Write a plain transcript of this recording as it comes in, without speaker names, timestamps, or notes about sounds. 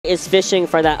is fishing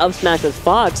for that up smash with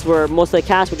Fox, where most of the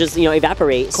cast would just,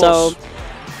 evaporate. So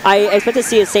I expect to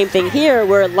see the same thing here,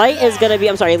 where Ling is going to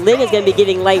be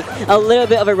giving Light a little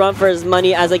bit of a run for his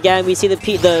money, as again, we see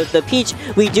the Peach,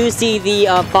 we do see the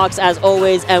Fox as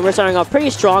always, and we're starting off pretty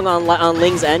strong on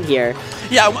Ling's end here.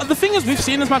 Yeah, the thing is, we've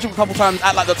seen this matchup a couple times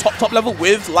at like the top level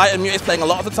with Light and Mutates playing a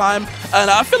lot of the time, and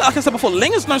I feel like I said before,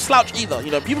 Ling is no slouch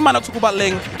either. People might not talk about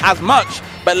Ling as much,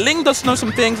 but Ling does know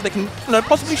some things they can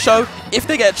possibly show if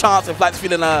they get a chance, if Light's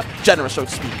feeling generous, so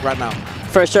to speak, right now.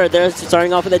 For sure, they're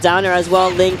starting off with a downer as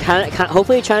well. Ling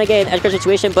hopefully trying to get an edge guard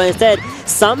situation, but instead,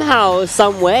 somehow,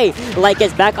 some way, Light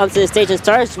gets back onto the stage and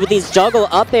starts with these juggle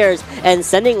up airs and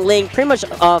sending Ling pretty much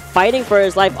fighting for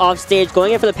his life off stage,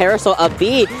 going in for the parasol up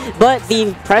B. But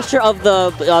the pressure of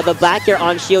the back air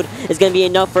on shield is going to be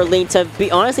enough for Ling to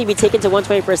honestly be taken to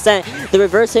 120%. The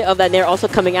reverse hit of that nair also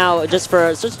coming out just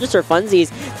for funsies,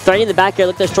 threatening the back air,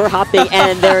 look, the short hopping,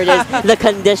 and there it is, the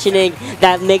conditioning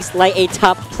that makes Light a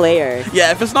top player.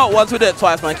 Yeah, if it's not once, we do it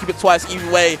twice, man. Keep it twice,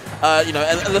 either way.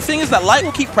 And the thing is that Light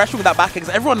will keep pressuring with that back air, because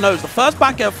everyone knows the first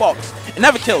back air of Fox, it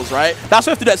never kills, right? That's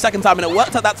why we have to do it a second time, and it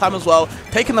worked at that time as well.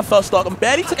 Taking the first stock and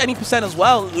barely took any % as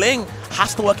well. Ling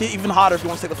has to work it even harder if he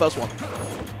wants to take the first one.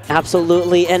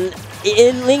 Absolutely, and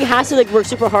Ling has to work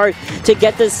super hard to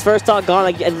get this first stock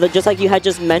gone, just like you had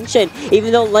just mentioned.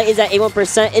 Even though Light is at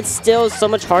 81%, it's still so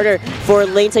much harder for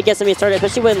Ling to get something started,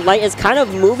 especially when Light is kind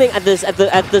of moving at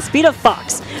the speed of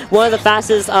Fox, one of the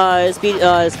fastest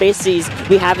spaces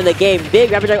we have in the game.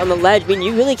 Big rapid drag on the ledge. I mean,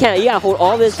 you really can't. Yeah, hold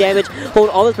all this damage, hold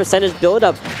all this percentage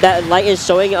build-up that Light is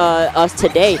showing us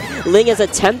today. Ling is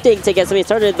attempting to get something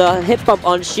started. The hit bump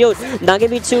on shield, not gonna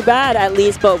be too bad at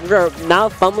least, but we're now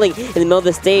fumbling in the middle of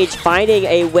the stage, finding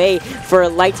a way for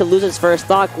Light to lose his first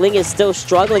stock. Ling is still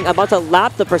struggling, about to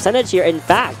lap the percentage here, in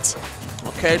fact.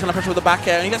 Okay, trying to pressure with the back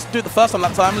air, and he gets to do it the first time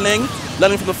that time. Ling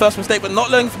learning from the first mistake, but not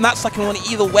learning from that second one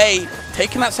either way.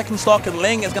 Taking that second stock, and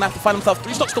Ling is going to have to find himself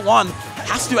 3 stocks to 1.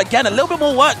 Has to do, again, a little bit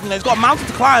more work. He's got a mountain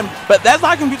to climb, but there's the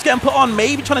high boots getting put on,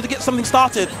 maybe trying to get something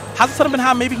started. Hasn't set up in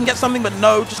hand, maybe he can get something, but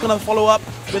no, just going to follow up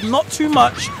with not too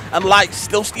much, and Light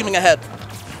still steaming ahead.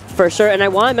 For sure, and I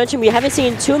want to mention we haven't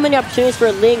seen too many opportunities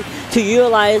for Ling to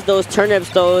utilize those turnips,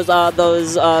 those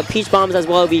peach bombs as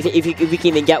well, if we can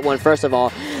even get one, first of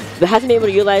all. But hasn't been able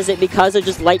to utilize it because of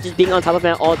just Light just being on top of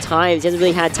him at all times. He hasn't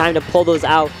really had time to pull those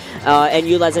out and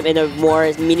utilize them in a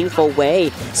more meaningful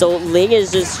way. So Ling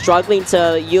is just struggling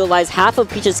to utilize half of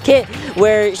Peach's kit,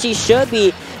 where she should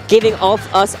be giving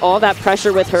us all that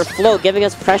pressure with her float, giving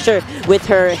us pressure with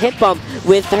her hit bump,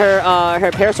 with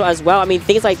her parasol as well. I mean,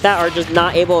 things like that are just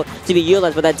not able to be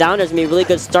utilized, but that downer is going to be a really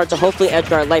good start to hopefully edge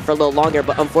guard Light for a little longer,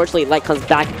 but unfortunately Light comes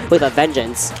back with a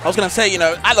vengeance. I was going to say,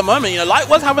 at the moment, Light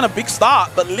was having a big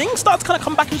start, but Ling starts to kind of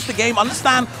come back into the game,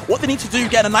 understand what they need to do,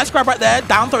 get a nice grab right there,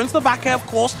 down throw into the back air, of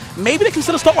course. Maybe they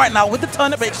consider stop right now with the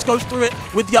turnip, but it just goes through it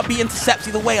with the up B intercepts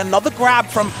either way. Another grab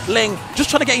from Ling, just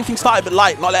trying to get anything started, but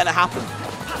Light not letting it happen.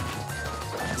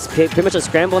 It's pretty much a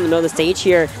scramble in the middle of the stage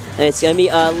here, and it's going to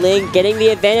be Ling getting the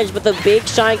advantage, but the big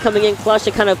shine coming in clutch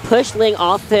to kind of push Ling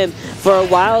off him for a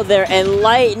while there, and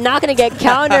Light not going to get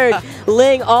countered.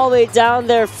 Ling all the way down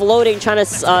there floating,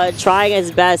 trying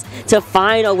his best to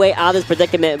find a way out of this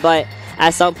predicament, but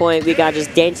at some point we got to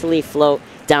just daintily float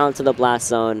down to the blast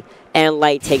zone, and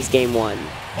Light takes game 1.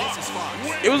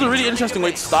 It was a really interesting way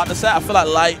to start the set. I feel like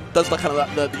Light does the kind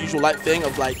of the usual Light thing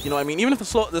of even if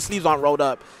the sleeves aren't rolled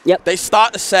up, they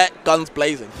start the set guns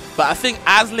blazing. But I think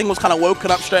as Ling was kind of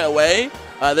woken up straight away,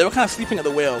 they were kind of sleeping at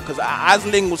the wheel, because as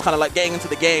Ling was kind of getting into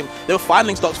the game, they were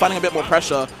finding stocks, finding a bit more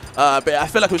pressure. But I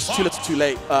feel like it was too little too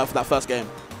late for that first game.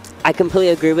 I completely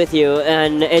agree with you,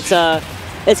 and it's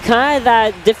kind of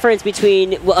that difference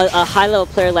between a high-level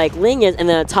player like Ling is and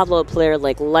then a top-level player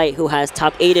like Light, who has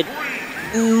top-8'd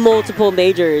multiple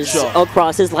majors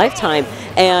across his lifetime,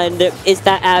 and it's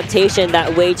that adaptation,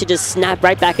 that way to just snap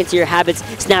right back into your habits,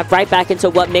 snap right back into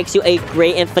what makes you a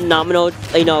great and phenomenal,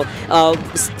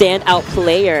 standout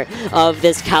player of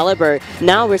this caliber.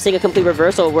 Now we're seeing a complete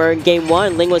reversal, where in game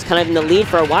 1 Ling was kind of in the lead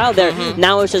for a while there.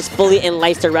 Now it's just fully in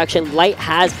Light's direction. Light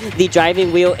has the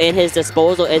driving wheel in his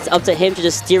disposal. It's up to him to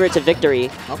just steer it to victory.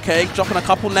 Okay, dropping a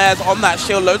couple nairs on that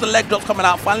shield, loads of leg drops coming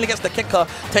out, finally gets the kicker,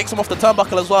 takes him off the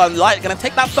turnbuckle as well, and Light gonna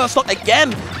take that first stock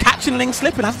again, catching Ling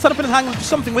slipping, has to set up in his hand and do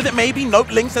something with it maybe.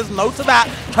 Nope, Ling says no to that,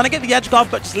 trying to get the edge guard,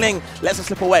 but just Ling lets it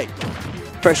slip away.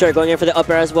 For sure, going in for the up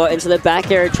air as well into the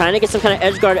back air, trying to get some kind of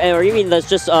edge guard, or even that's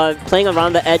just playing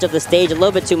around the edge of the stage a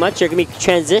little bit too much. You're going to be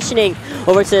transitioning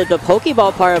over to the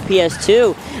Pokeball part of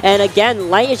PS2. And again,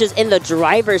 Light is just in the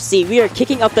driver's seat. We are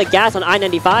kicking up the gas on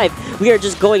I-95. We are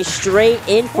just going straight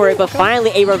in for it, but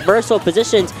finally a reversal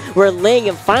positions where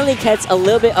Ling finally gets a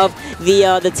little bit of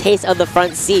the taste of the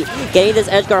front seat. Getting this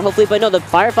edge guard, hopefully, but no, the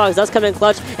Firefox does come in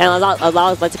clutch and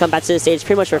allows Light to come back to the stage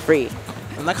pretty much for free.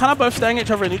 And they're kind of both staring at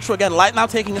each other in neutral again. Light now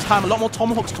taking his time. A lot more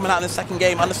tomahawks coming out in the second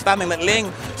game, understanding that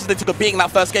Ling, since they took a beating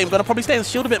that first game, going to probably stay in the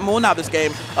shield a bit more now this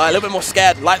game. A little bit more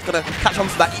scared. Light's going to catch on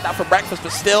to that, eat that for breakfast,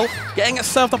 but still getting it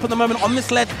served up at the moment on this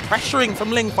ledge, pressuring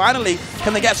from Ling finally.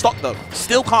 Can they get stock though?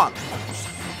 Still can't.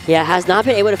 Yeah, has not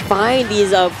been able to find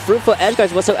these fruitful edge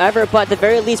guards whatsoever, but at the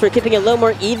very least, we're keeping it a little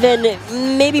more even,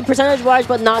 maybe percentage-wise,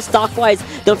 but not stock-wise.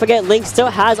 Don't forget, Ling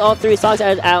still has all three stocks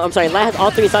Light has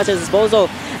all three stocks at his disposal,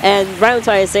 and right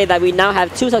until I say that we now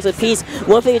have 2 stocks apiece,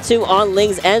 152 on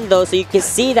Ling's end, though, so you can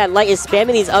see that Light is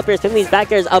spamming these up airs, spamming these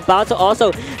back airs, about to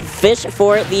also fish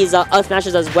for these up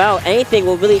smashes as well. Anything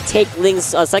will really take Ling's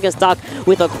second stock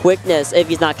with a quickness if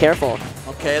he's not careful.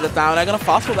 Okay, they're down. They're going to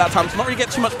fast forward that time to not really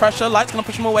get too much pressure. Light's going to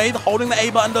push him away. Holding the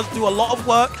A button does do a lot of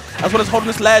work, as well as holding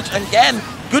this ledge. And again,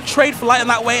 good trade for Light in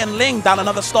that way. And Ling down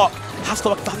another stock. Has to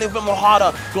work a little bit more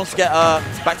harder if he wants to get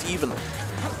back to even.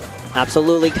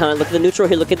 Absolutely. Kind of look at the neutral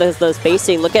here. Look at the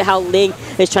spacing. Look at how Ling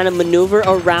is trying to maneuver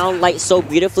around Light so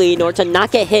beautifully in order to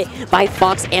not get hit by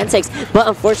Fox antics. But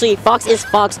unfortunately, Fox is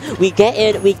Fox. We get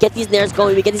in. We get these nairs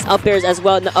going. We get these up airs as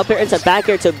well. And the up air into back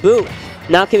air to boot.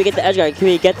 Now can we get the edge guard? Can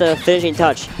we get the finishing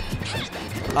touch?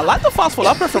 I like the fast fall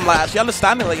upper from Light, actually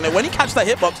understanding that, you know, when he catches that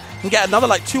hitbox, he can get another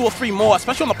like 2 or 3 more,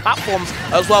 especially on the platforms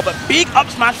as well. But big up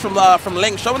smash from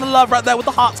Ling, showing the love right there with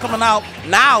the hearts coming out.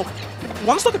 Now,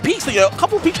 one stock of Peach, so, you know, a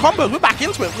couple of Peach combos, we're back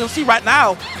into it. We're going to see right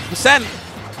now, percent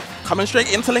coming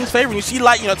straight into Ling's favor, and you see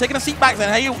Light, you know, taking a seat back,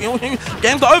 saying, hey,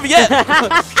 game's not over yet.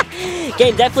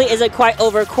 Game definitely isn't quite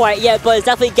over quite yet, but it's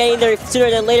definitely getting there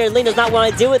sooner than later. Ling does not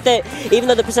want to deal with it, even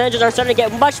though the percentages are starting to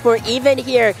get much more even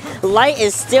here. Light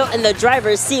is still in the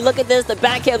driver's seat. Look at this, the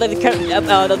back air,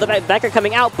 the backer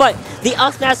coming out, but the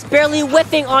up smash barely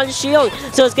whiffing on shield.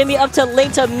 So it's going to be up to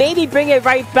Ling to maybe bring it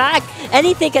right back.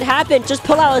 Anything could happen. Just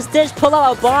pull out a stitch, pull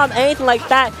out a bomb, anything like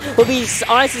that will be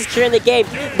honestly securing the game.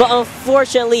 But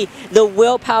unfortunately, the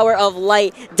willpower of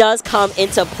Light does come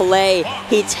into play.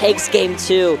 He takes game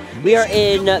 2. We are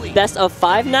in best of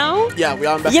 5 now? Yeah, we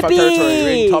are in best of 5 territory.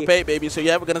 We're in top 8, baby. So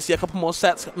yeah, we're going to see a couple more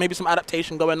sets, maybe some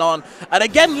adaptation going on. And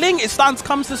again, Ling is starting to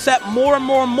come to the set more and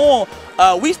more and more.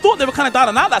 We thought they were kind of down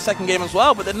and out that second game as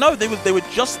well, but no, they were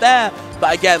just there.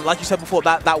 But again, like you said before,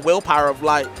 that willpower of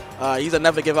Light, he's a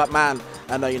never give up man.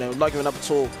 And, you know, not giving up at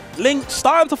all. Ling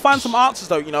starting to find some answers,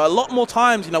 though. You know, a lot more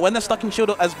times, you know, when they're stuck in shield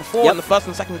as before in the first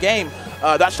and second game,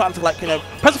 that's starting to, like, you know,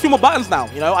 press a few more buttons now.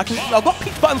 You know, I've got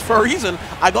Peach buttons for a reason.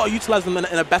 I got to utilize them in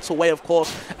a better way, of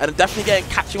course. And definitely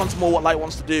catching on to more what Light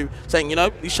wants to do. Saying, you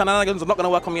know, these shenanigans are not going to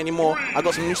work on me anymore. I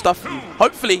got some new stuff for you.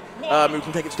 Hopefully, we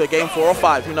can take it to a game 4 or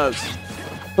 5. Who knows?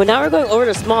 But now we're going over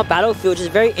to small battlefield, which is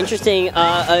very interesting,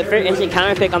 a very interesting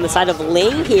counter pick on the side of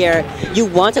Ling here. You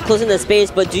want to close in the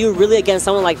space, but do you really against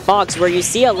someone like Fox, where you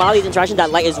see a lot of these interactions that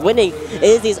Light is winning,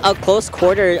 is these up close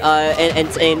quarter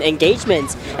and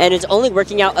engagements, and it's only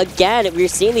working out again. We're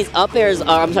seeing these up airs,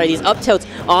 these up tilts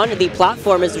on the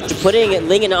platform is putting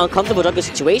Ling in uncomfortable juggling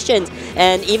situations.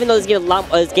 And even though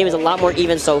this game is a lot more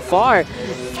even so far,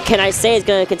 can I say it's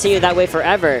going to continue that way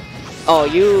forever? Oh,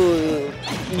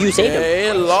 you saved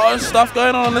him. A lot of stuff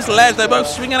going on this ledge. They're both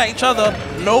swinging at each other.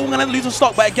 No one going to lose a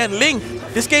stock. But again, Ling,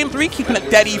 this game 3, keeping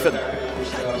it dead even.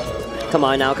 Come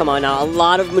on now, come on now. A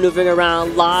lot of maneuvering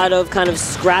around, a lot of kind of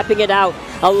scrapping it out.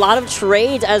 A lot of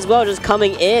trades as well just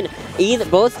coming in.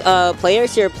 Both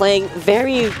players here playing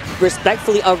very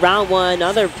respectfully around one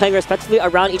another, playing respectfully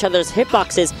around each other's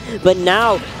hitboxes. But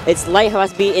now it's Light who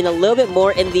has to be in a little bit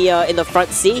more in the front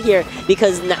seat here,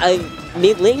 because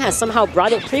Ling has somehow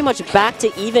brought it pretty much back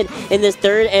to even in this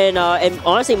third and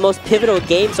honestly most pivotal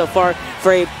game so far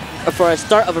for a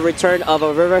start of a return of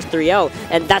a reverse 3-0,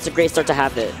 and that's a great start to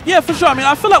have it. Yeah, for sure. I mean,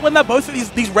 I feel like when they're both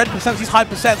at these red percents, these high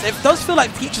percents, it does feel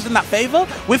like Peach is in that favor,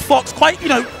 with Fox quite, you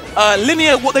know,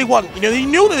 linear what they want. You know, they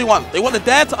knew what they want. They want the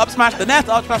dare to up smash, the nair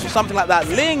to up smash, or something like that.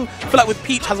 Ling, I feel like with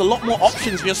Peach, has a lot more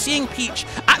options. You're seeing Peach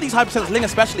at these high percents, Ling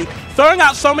especially, throwing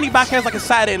out so many back airs like a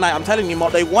Saturday night. I'm telling you,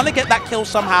 Mott, they want to get that kill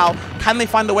somehow. Can they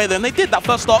find a way there? And they did. That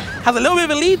first stock has a little bit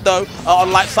of a lead, though,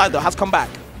 on Light's side, though, has come back.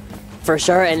 For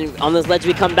sure, and on this ledge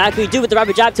we come back. We do with the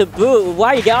rapid jab to boot.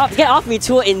 Why you get off me,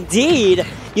 Tool, indeed.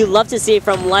 You love to see it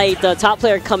from Light, the top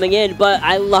player coming in, but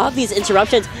I love these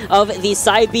interruptions of the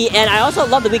side B, and I also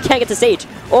love that we can't get to stage.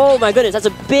 Oh my goodness, that's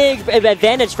a big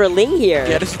advantage for Ling here.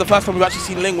 Yeah, this is the first time we've actually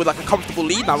seen Ling with like a comfortable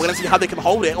lead now. We're going to see how they can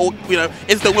hold it, or, you know,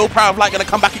 is the willpower of Light going to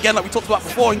come back again like we talked about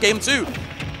before in game 2?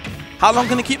 How long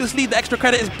can they keep this lead? The extra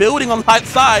credit is building on Light's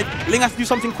side. Ling has to do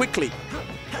something quickly.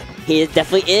 He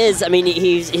definitely is. I mean,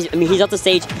 he's off the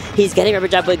stage. He's getting rubber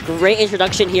jab, but great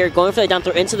introduction here, going for the down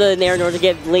throw into the Nair in order to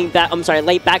get Ling back. I'm sorry,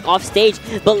 Light back off stage.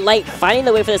 But Light finding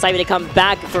the way for the side to come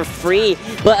back for free.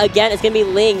 But again, it's going to be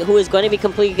Ling who is going to be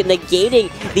completely negating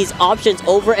these options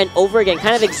over and over again,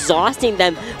 kind of exhausting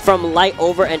them from Light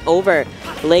over and over.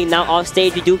 Ling now off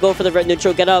stage. We do go for the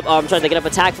neutral get up. I'm sorry, the get up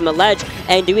attack from the ledge.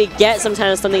 And do we get some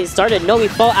kind of something started? No, we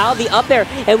fall out of the up air,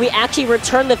 and we actually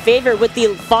return the favor with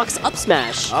the Fox up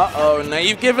smash. Uh-oh, now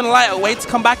you've given Light a way to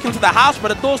come back into the house, but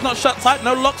the door's not shut tight,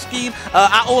 no lock scheme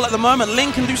at all at the moment.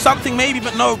 Ling can do something maybe,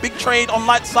 but no, big trade on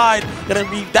Light's side. Gonna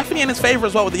be definitely in his favor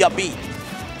as well with the up B.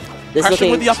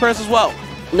 Pressure with the up airs as well.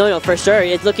 No, for sure.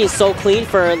 It's looking so clean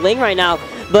for Ling right now.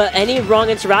 But any wrong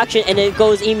interaction, and it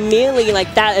goes immediately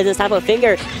like that, and the snap of a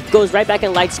finger goes right back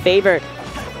in Light's favor.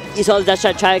 You saw that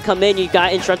shot try to come in. You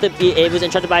got interrupted. It was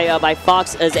interrupted by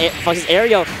Fox as Fox's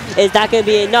aerial. Is that going to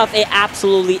be enough? It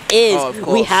absolutely is.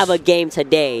 Oh, we have a game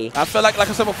today. I feel like I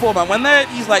said before, man, when there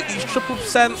are these triple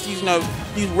percents,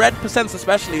 these red percents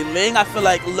especially, Ling, I feel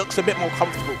like looks a bit more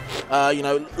comfortable.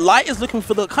 Light is looking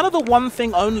for the one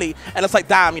thing only, and it's like,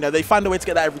 damn, they find a way to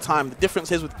get that every time. The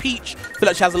difference is with Peach, I feel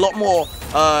like she has a lot more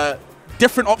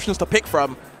different options to pick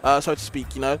from, so to speak.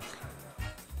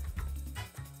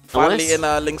 Finally in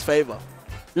Ling's favor.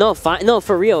 No,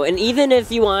 for real. And even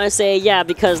if you want to say, yeah,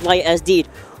 because Light SD'd,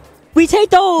 we take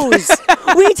those!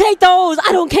 We take those!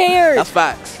 I don't care! That's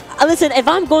facts. Listen, if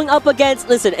I'm going up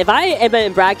against, if I am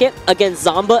in bracket against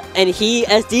Zomba and he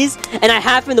SDs and I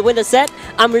have him to win the set,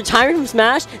 I'm retiring from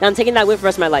Smash and I'm taking that win for the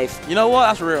rest of my life. You know what?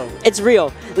 That's real. It's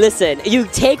real. Listen, you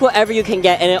take whatever you can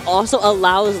get, and it also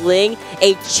allows Ling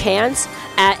a chance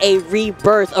at a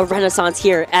rebirth, a renaissance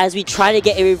here as we try to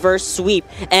get a reverse sweep,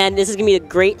 and this is gonna be a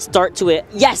great start to it.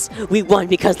 Yes, we won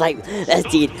because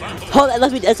SD'd. Hold on,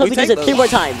 let's do it 3 more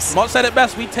times. Mott said it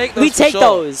best. We take those. We take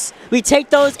those. We take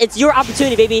those. It's your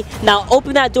opportunity, baby. Now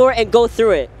open that door and go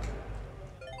through it.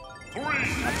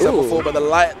 I've said before, but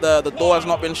the door has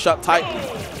not been shut tight.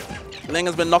 Ling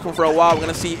has been knocking for a while. We're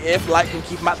going to see if Light can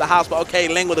keep him at the house. But okay,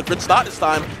 Ling with a good start this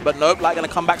time. But nope, Light going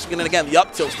to come back swinging again. The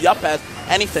up tilts, the up airs,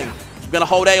 anything. We're going to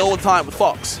hold A all the time with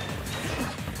Fox.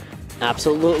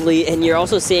 Absolutely, and you're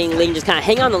also seeing Ling just kind of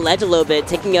hang on the ledge a little bit,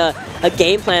 taking a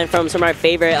game plan from some of our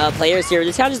favorite players here.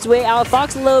 Just kind of wait out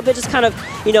Fox a little bit, just kind of,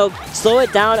 slow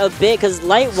it down a bit, because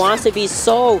Light wants to be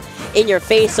so in your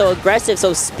face, so aggressive,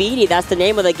 so speedy. That's the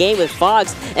name of the game with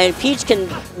Fox, and Peach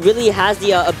really has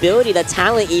the ability, the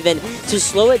talent even, to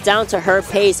slow it down to her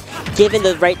pace, given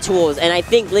the right tools. And I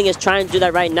think Ling is trying to do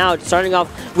that right now, starting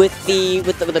off with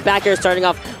the back air, starting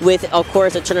off with, of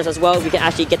course, the turners as well. We can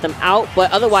actually get them out, but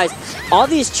otherwise, all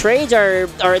these trades they're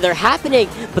happening,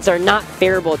 but they're not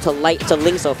favorable to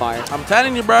Ling so far. I'm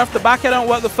telling you, bro, if the back air don't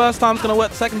work the first time, it's gonna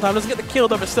work the second time. Doesn't get the kill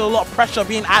though, but still a lot of pressure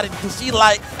being added. You can see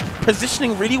Light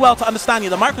positioning really well to understand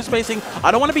the micro spacing.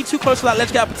 I don't want to be too close to that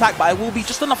ledge get up attack, but I will be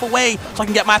just enough away so I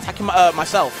can get my attack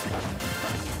myself.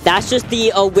 That's just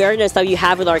the awareness that you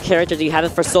have with our characters. You have it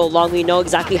for so long. We know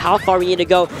exactly how far we need to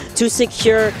go to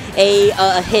secure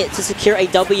a hit, to secure a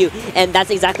W. And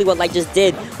that's exactly what Light just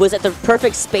did, was at the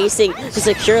perfect spacing to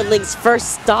secure Ling's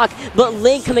first stock. But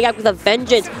Ling coming out with a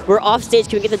vengeance. We're off stage.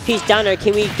 Can we get the Peach down there?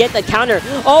 Can we get the counter?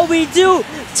 Oh, we do!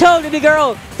 Toe, baby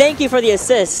girl, thank you for the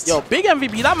assist. Yo, big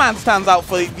MVP. That man stands out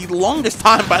for the longest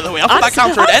time, by the way. I thought that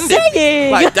counter had ended.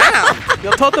 Saying. Like, damn.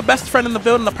 Yo, Toad, the best friend in the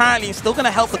building, apparently, is still going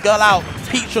to help the girl out.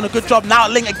 Peach doing a good job. Now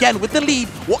Ling again with the lead.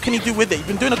 What can he do with it? He's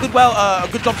been doing a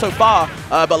good job so far.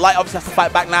 But Light obviously has to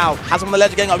fight back now. Has him on the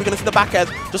ledge again. Are we going to see the back airs?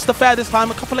 Just the fair this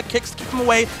time. A couple of kicks to keep him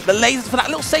away. The lasers for that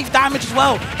little safe damage as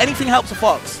well. Anything helps a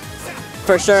Fox.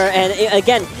 For sure, and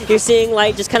again, you're seeing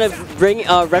Light just kind of bring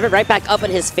rev it right back up in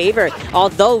his favor.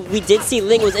 Although we did see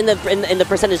Ling was in the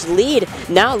percentage lead,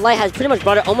 now Light has pretty much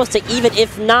brought it almost to even,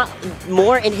 if not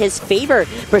more, in his favor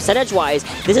percentage-wise.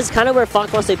 This is kind of where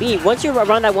Fox wants to be. Once you're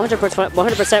around that 100%,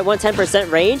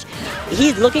 110% range,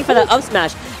 he's looking for that up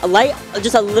smash. Light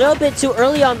just a little bit too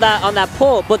early on that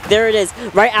pull, but there it is.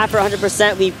 Right after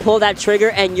 100%, we pull that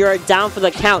trigger, and you're down for the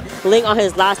count. Ling on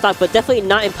his last stock, but definitely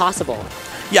not impossible.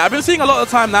 Yeah, I've been seeing a lot of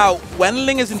the time now, when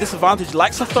Ling is in disadvantage,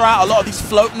 likes to throw out a lot of these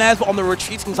float nairs, but on the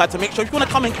retreating side to make sure if you want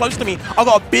to come in close to me, I've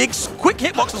got a big, quick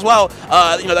hitbox as well,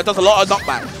 that does a lot of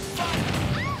knockback.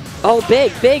 Oh,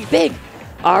 big.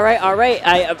 All right.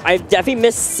 I definitely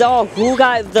missaw who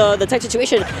got the tech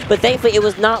situation, but thankfully it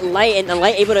was not Light, and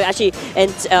Light able to actually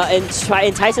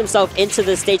entice himself into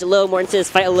the stage a little more, into this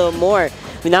fight a little more.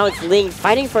 Now it's Ling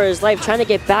fighting for his life, trying to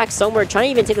get back somewhere, trying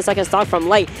to even take the second stock from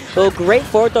Light. A great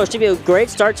forward throw should be a great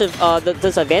start to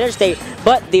this advantage state,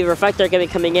 but the Reflector going to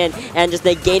be coming in and just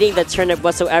negating the turnip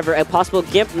whatsoever. A possible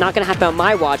gimp not going to happen on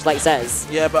my watch, Light says.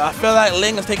 Yeah, but I feel like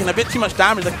Ling has taken a bit too much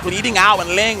damage, like bleeding out, and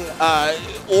Ling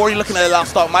already looking at the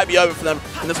last stock might be over for them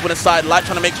in this winner's side. Light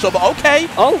trying to make sure, but okay.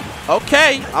 Oh.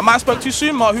 Okay. I might have spoke too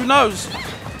soon, Mark. Who knows?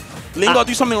 Ling got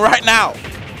to do something right now.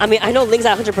 I mean, I know Ling's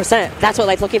at 100%. That's what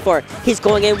Light's looking for. He's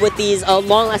going in with these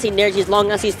long-lasting energies,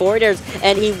 long-lasting forward airs,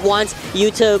 and he wants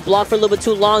you to block for a little bit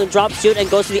too long, drop shoot, and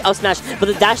goes to the up smash. But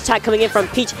the dash attack coming in from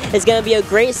Peach is going to be a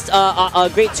great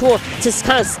tool to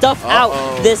kind of stuff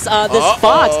out this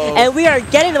Fox. And we are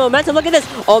getting the momentum. Look at this.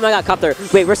 Oh my God,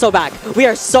 Kopter. Wait, we're so back. We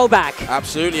are so back.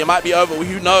 Absolutely. It might be over.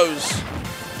 Who knows?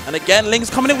 And again, Ling's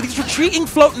coming in with these retreating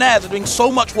float nairs. They're doing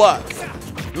so much work.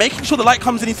 Making sure the Light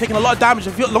comes in, he's taking a lot of damage.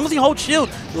 As long as he holds shield,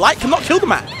 Light cannot kill the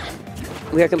man.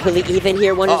 We are completely even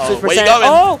here, 100%. Where you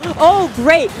going? Oh,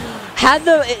 great. Had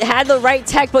the right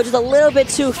tech, but just a little bit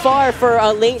too far for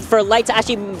Light to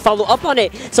actually follow up on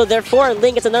it. So therefore,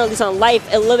 Ling gets another lease on life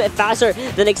a little bit faster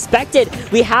than expected.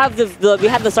 We have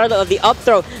the start of the up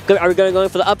throw. Are we going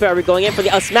for the up air? Are we going in for the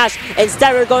up smash?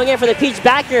 Instead, we're going in for the Peach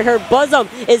back here. Her bosom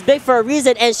is big for a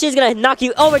reason, and she's gonna knock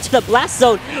you over to the blast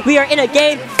zone. We are in a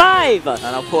game 5.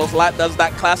 And of course, Light does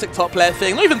that classic top player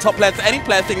thing. Not even top player, to any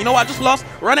player thing. You know what? I just lost.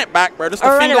 Run it back, bro. Just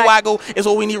the finger waggle is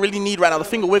all we really need right now. The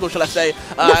finger wiggle, shall I say?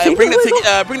 Bring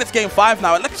it to game 5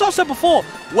 now. And like I said before,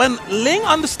 when Ling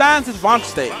understands his advantage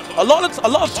state, a lot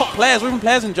of top players, or even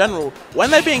players in general, when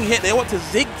they're being hit, they want to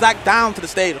zigzag down to the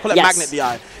stage. I call it magnet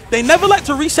DI. They never like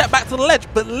to reset back to the ledge.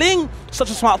 But Ling,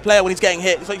 such a smart player when he's getting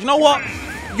hit. He's like, you know what?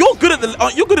 You're good in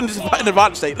this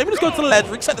advantage state. Let me just go to the ledge,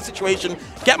 reset the situation,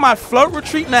 get my float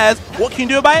retreat nairs. What can you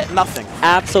do about it? Nothing.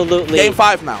 Absolutely. Game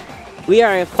 5 now. We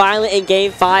are finally in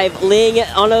game 5. Ling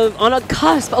on a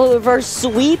cusp of a reverse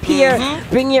sweep here,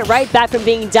 bringing it right back from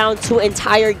being down 2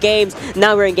 entire games.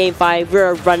 Now we're in game 5.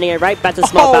 We're running it right back to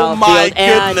small battlefield. Oh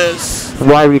my goodness!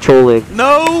 Why are we trolling?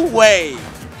 No way!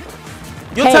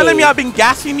 You're telling me I've been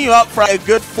gassing you up for a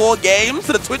good 4 games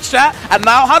to the Twitch chat, and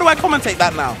now how do I commentate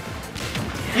that now?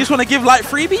 You just want to give Light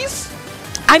freebies?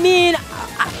 I mean,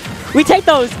 we take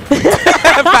those.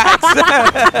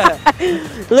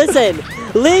 Listen,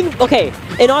 Ling, okay,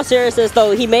 in all seriousness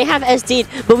though, he may have SD'd,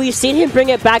 but we've seen him bring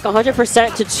it back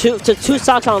 100% to 2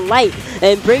 stocks on Light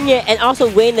and bring it and also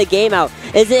win the game out.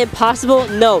 Is it impossible?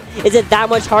 No. Is it that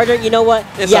much harder? You know what?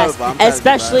 It's yes, over,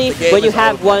 especially when you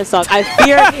have 1 stock. I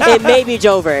fear it may be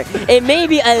over. It may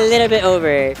be a little bit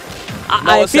over.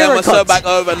 I fear we're so back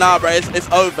over now, bro.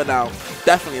 It's over now.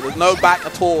 Definitely. There's no back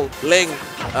at all. Ling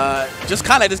just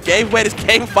kind of just gave away this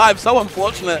game 5. So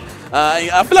unfortunate.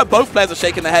 I feel like both players are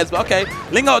shaking their heads, but okay.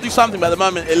 Ling got to do something, but at the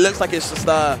moment, it looks like it's just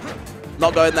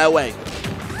not going their way.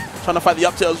 Trying to fight the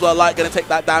up tilt as well. Light going to take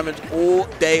that damage all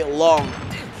day long.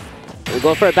 We're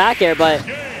going for a back air, but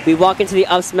we walk into the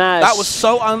up smash. That was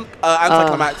so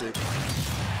anticlimactic.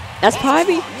 That's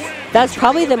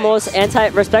probably the most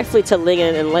respectfully to Ling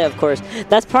and Lei, of course.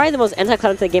 That's probably the most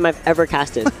anticlimactic game I've ever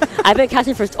casted. I've been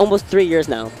casting for almost 3 years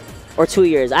now, or 2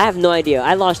 years. I have no idea.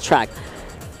 I lost track.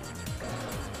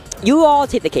 You all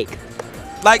take the cake.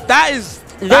 Like that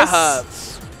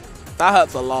hurts. That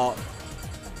hurts a lot.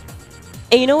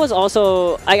 And you know what's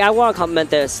also, I want to compliment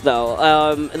this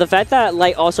though. The fact that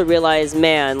Light also realized,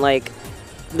 man, like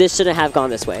this shouldn't have gone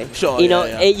this way. Sure. You know,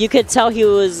 you could tell he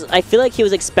was. I feel like he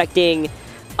was expecting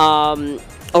a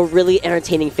really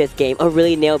entertaining 5th game, a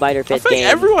really nail biter 5th game. I think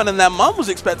everyone and their mum was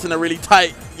expecting a really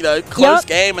tight, close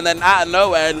game, and then out of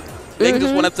nowhere, Ling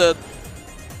just wanted to.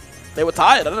 They were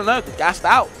tired. I don't know, gassed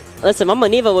out. Listen,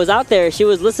 mottineva was out there. She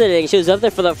was listening. She was up there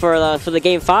for the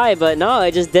game 5, but no,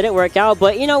 it just didn't work out.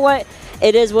 But you know what?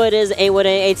 It is what it is.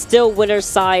 It's still winner's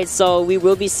side, so we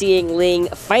will be seeing Ling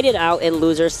fight it out in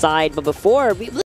loser's side. But before we